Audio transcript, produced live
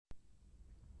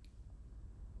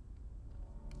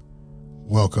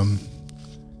Welcome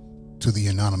to the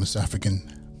Anonymous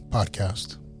African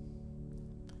Podcast.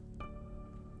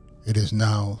 It is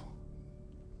now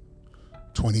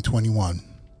 2021,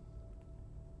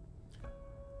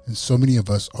 and so many of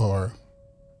us are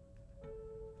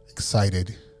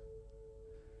excited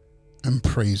and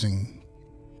praising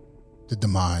the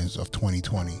demise of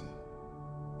 2020.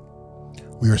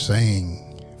 We are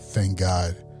saying, thank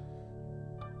God,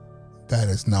 that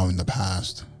is now in the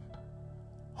past.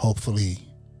 Hopefully,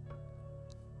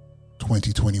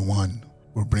 2021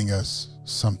 will bring us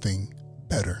something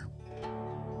better.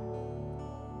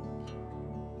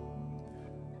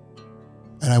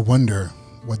 And I wonder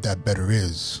what that better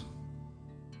is.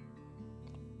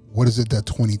 What is it that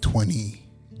 2020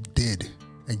 did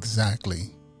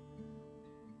exactly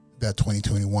that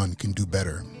 2021 can do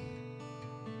better?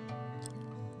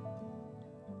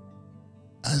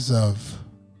 As of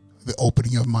the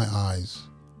opening of my eyes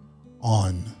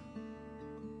on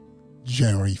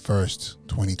January 1st,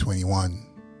 2021,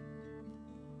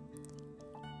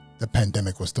 the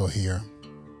pandemic was still here.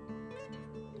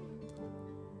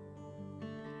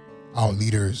 Our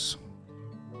leaders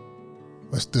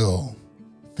were still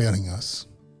failing us.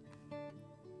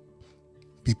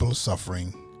 People are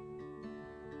suffering.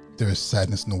 There is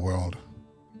sadness in the world.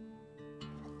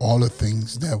 All the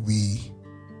things that we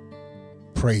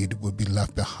prayed would be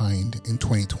left behind in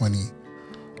 2020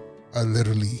 are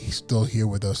literally still here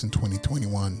with us in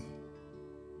 2021.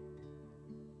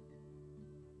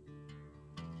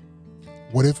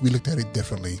 What if we looked at it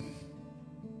differently?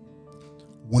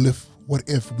 What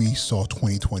if we saw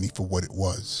 2020 for what it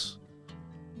was?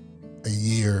 A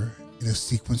year in a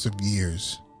sequence of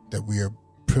years that we are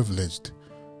privileged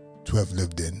to have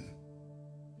lived in.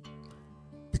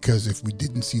 Because if we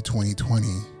didn't see 2020,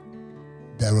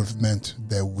 that would have meant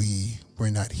that we were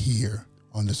not here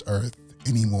on this earth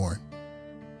anymore.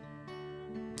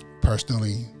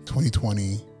 Personally,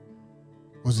 2020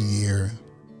 was a year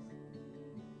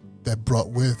that brought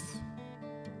with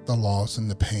the loss and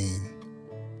the pain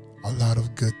a lot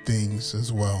of good things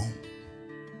as well.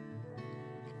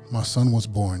 My son was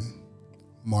born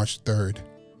March 3rd,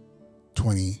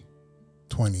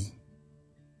 2020.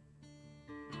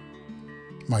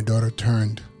 My daughter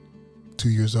turned 2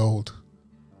 years old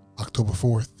October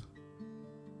 4th,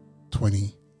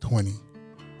 2020.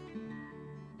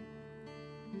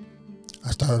 I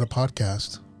started a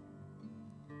podcast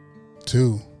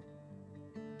too,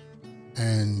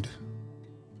 and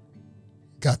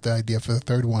got the idea for the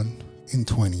third one in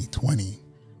 2020.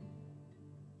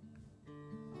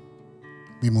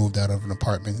 We moved out of an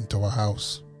apartment into a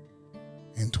house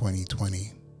in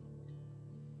 2020.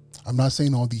 I'm not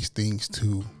saying all these things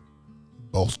to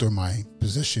bolster my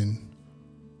position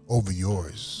over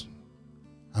yours.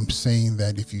 I'm saying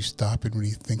that if you stop and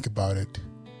really think about it,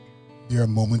 there are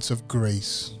moments of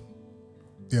grace,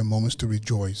 there are moments to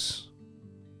rejoice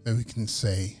that we can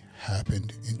say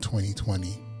happened in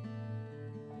 2020.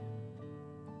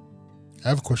 I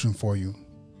have a question for you.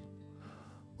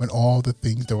 When all the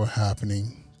things that were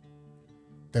happening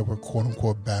that were quote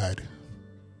unquote bad,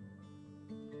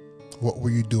 what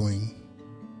were you doing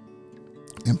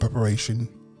in preparation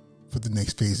for the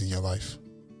next phase in your life?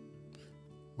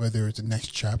 Whether it's the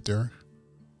next chapter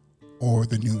or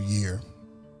the new year.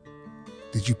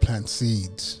 Did you plant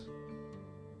seeds?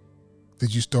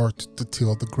 Did you start to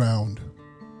till the ground?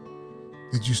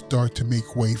 Did you start to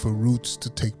make way for roots to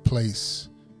take place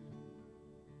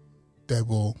that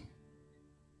will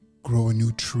grow a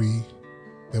new tree,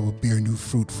 that will bear new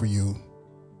fruit for you?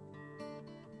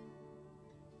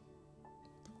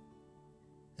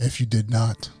 If you did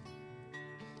not,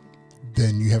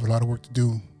 then you have a lot of work to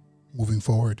do moving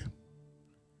forward.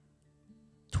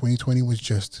 2020 was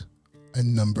just a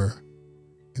number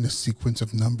in a sequence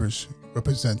of numbers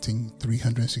representing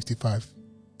 365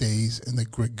 days in the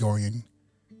Gregorian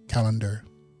calendar.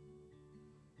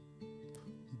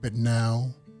 But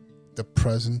now, the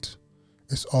present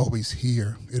is always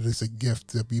here. It is a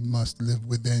gift that we must live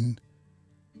within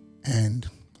and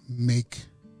make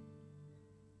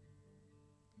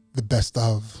the best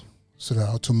of, so that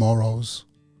our tomorrows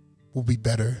will be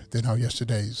better than our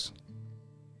yesterdays.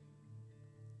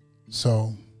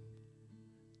 So,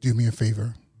 do me a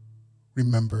favor.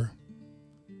 Remember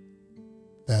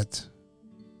that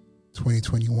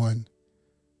 2021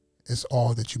 is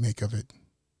all that you make of it,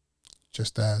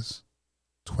 just as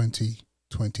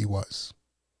 2020 was.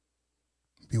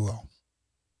 Be well.